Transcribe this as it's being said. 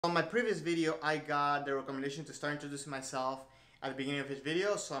On my previous video, I got the recommendation to start introducing myself at the beginning of each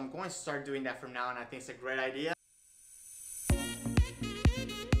video, so I'm going to start doing that from now on. I think it's a great idea.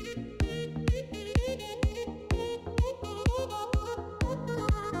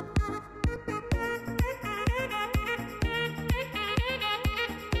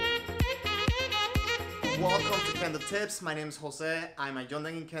 Welcome to Kendo Tips. My name is Jose. I'm a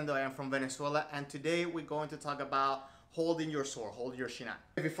Yondan in Kendo. I am from Venezuela, and today we're going to talk about holding your sword, hold your shinai.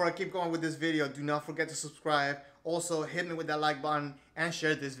 Before I keep going with this video, do not forget to subscribe. Also, hit me with that like button and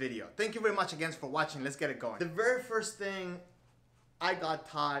share this video. Thank you very much again for watching. Let's get it going. The very first thing I got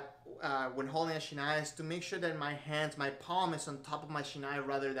taught when holding a shinai is to make sure that my palm is on top of my shinai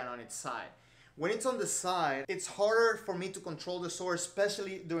rather than on its side. When it's on the side, it's harder for me to control the sword,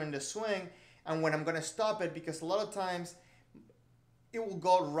 especially during the swing and when I'm gonna stop it, because a lot of times it will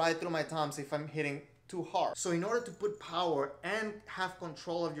go right through my thumbs if I'm hitting too hard. So in order to put power and have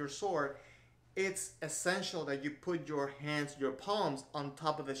control of your sword, it's essential that you put your hands, your palms on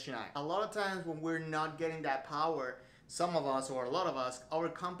top of the shinai. A lot of times when we're not getting that power, some of us or a lot of us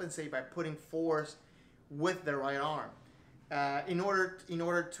overcompensate by putting force with the right arm. In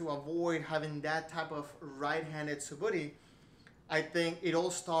order to avoid having that type of right-handed suburi, I think it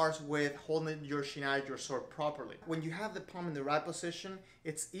all starts with holding your shinai, your sword, properly. When you have the palm in the right position,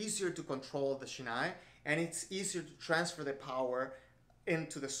 it's easier to control the shinai and it's easier to transfer the power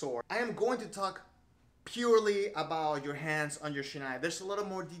into the sword. I am going to talk purely about your hands on your shinai. There's a lot of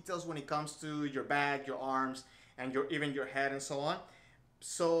more details when it comes to your back, your arms, and even your head and so on.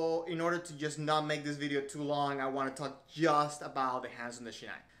 So in order to just not make this video too long, I want to talk just about the hands on the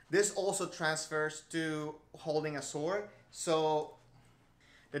shinai. This also transfers to holding a sword. So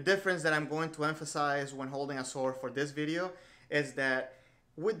the difference that I'm going to emphasize when holding a sword for this video is that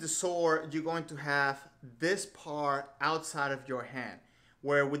with the sword, you're going to have this part outside of your hand,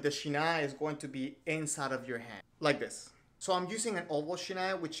 where with the shinai is going to be inside of your hand, like this. So I'm using an oval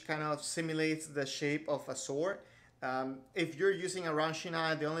shinai, which kind of simulates the shape of a sword. If you're using a round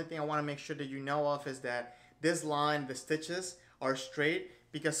shinai, the only thing I want to make sure that you know of is that this line, the stitches, are straight,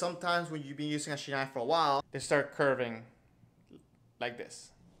 because sometimes when you've been using a shinai for a while, they start curving like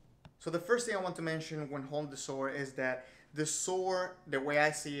this. So the first thing I want to mention when holding the sword is that the sword, the way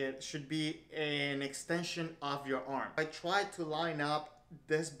I see it, should be an extension of your arm. I try to line up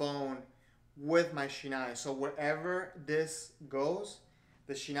this bone with my shinai, so wherever this goes,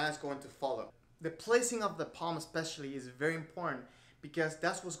 the shinai is going to follow. The placing of the palm especially is very important because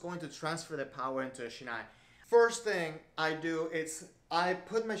that's what's going to transfer the power into the shinai. First thing I do is I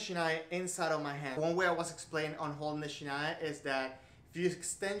put my shinai inside of my hand. One way I was explaining on holding the shinai is that if you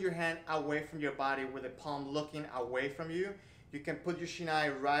extend your hand away from your body with the palm looking away from you, you can put your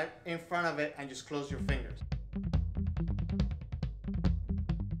shinai right in front of it and just close your fingers.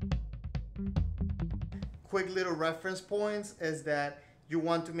 Quick little reference points is that you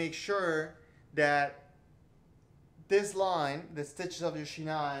want to make sure that this line, the stitches of your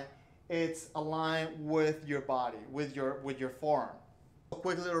shinai, it's aligned with your body, with your forearm. A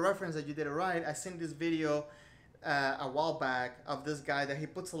quick little reference that you did it right. I seen this video a while back of this guy that he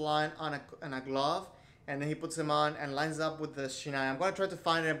puts a line on a glove and then he puts them on and lines up with the shinai. I'm going to try to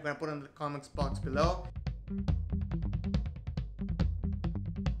find it. I'm going to put it in the comments box below.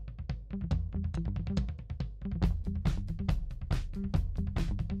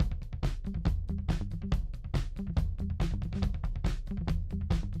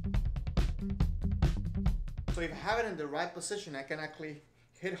 So if I have it in the right position, I can actually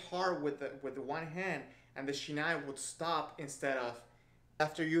hit hard with the one hand and the shinai would stop instead of.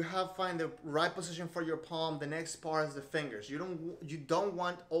 After you have find the right position for your palm, the next part is the fingers. You don't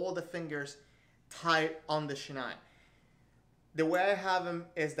want all the fingers tight on the shinai. The way I have them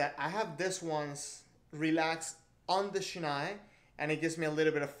is that I have this ones relaxed on the shinai and it gives me a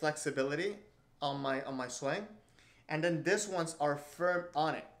little bit of flexibility on my swing. And then these ones are firm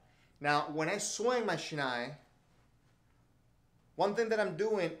on it. Now when I swing my shinai, one thing that I'm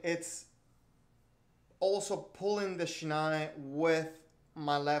doing, it's also pulling the shinai with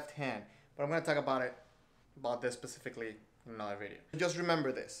my left hand. But I'm going to talk about this specifically in another video. Just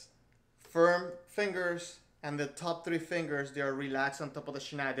remember this. Firm fingers and the top three fingers, they are relaxed on top of the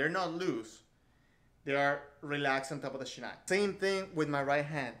shinai. They're not loose. They are relaxed on top of the shinai. Same thing with my right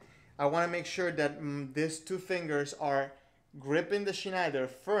hand. I want to make sure that these two fingers are gripping the shinai. They're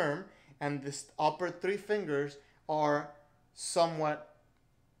firm. And these upper three fingers are somewhat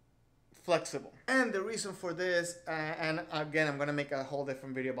flexible. And the reason for this, and again I'm gonna make a whole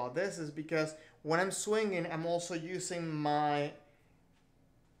different video about this, is because when I'm swinging, I'm also using my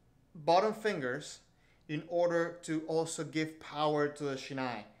bottom fingers in order to also give power to the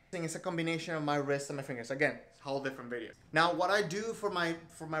shinai. It's a combination of my wrist and my fingers. Again, it's a whole different video. Now, what I do for my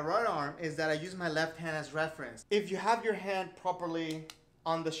right arm is that I use my left hand as reference. If you have your hand properly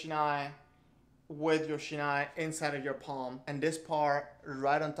on the shinai, with your shinai inside of your palm, and this part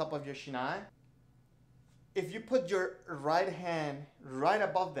right on top of your shinai, if you put your right hand right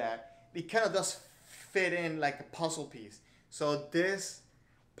above that, it kind of does fit in like a puzzle piece. So this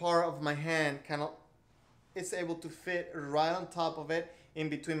part of my hand it's able to fit right on top of it, in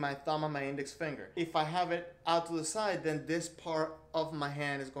between my thumb and my index finger. If I have it out to the side, then this part of my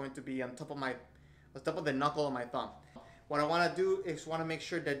hand is going to be on top of the knuckle of my thumb. What I want to do is want to make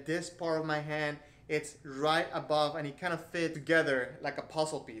sure that this part of my hand, it's right above, and it kind of fits together like a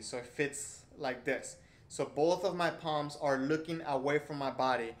puzzle piece. So it fits like this. So both of my palms are looking away from my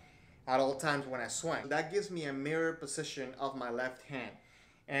body at all times when I swing. That gives me a mirror position of my left hand.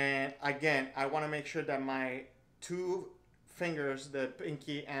 And again, I want to make sure that my two fingers, the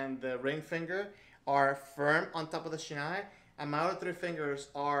pinky and the ring finger, are firm on top of the shinai, and my other three fingers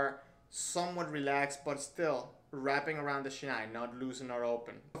are somewhat relaxed but still wrapping around the shinai, not loosen or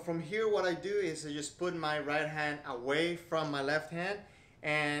open. From here, what I do is I just put my right hand away from my left hand,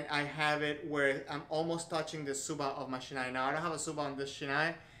 and I have it where I'm almost touching the suba of my shinai. Now I don't have a suba on this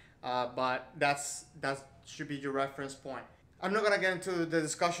shinai, but that should be your reference point. I'm not gonna get into the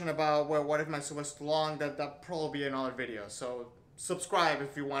discussion about, well, what if my suba is too long. That'll probably be another video. So subscribe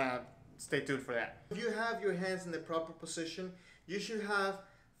if you wanna stay tuned for that. If you have your hands in the proper position, you should have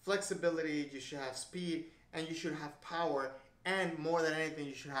flexibility, you should have speed, and you should have power, and more than anything,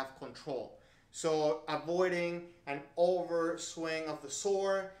 you should have control. So avoiding an over swing of the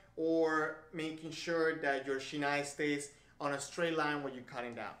sword, or making sure that your shinai stays on a straight line when you're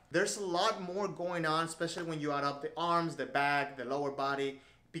cutting down. There's a lot more going on, especially when you add up the arms, the back, the lower body,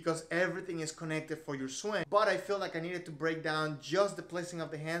 because everything is connected for your swing. But I feel like I needed to break down just the placing of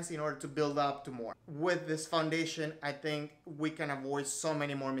the hands in order to build up to more. With this foundation, I think we can avoid so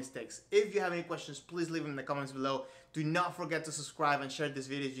many more mistakes. If you have any questions, please leave them in the comments below. Do not forget to subscribe and share this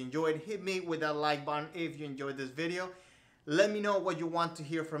video if you enjoyed. Hit me with that like button if you enjoyed this video. Let me know what you want to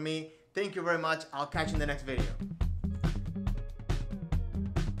hear from me. Thank you very much. I'll catch you in the next video.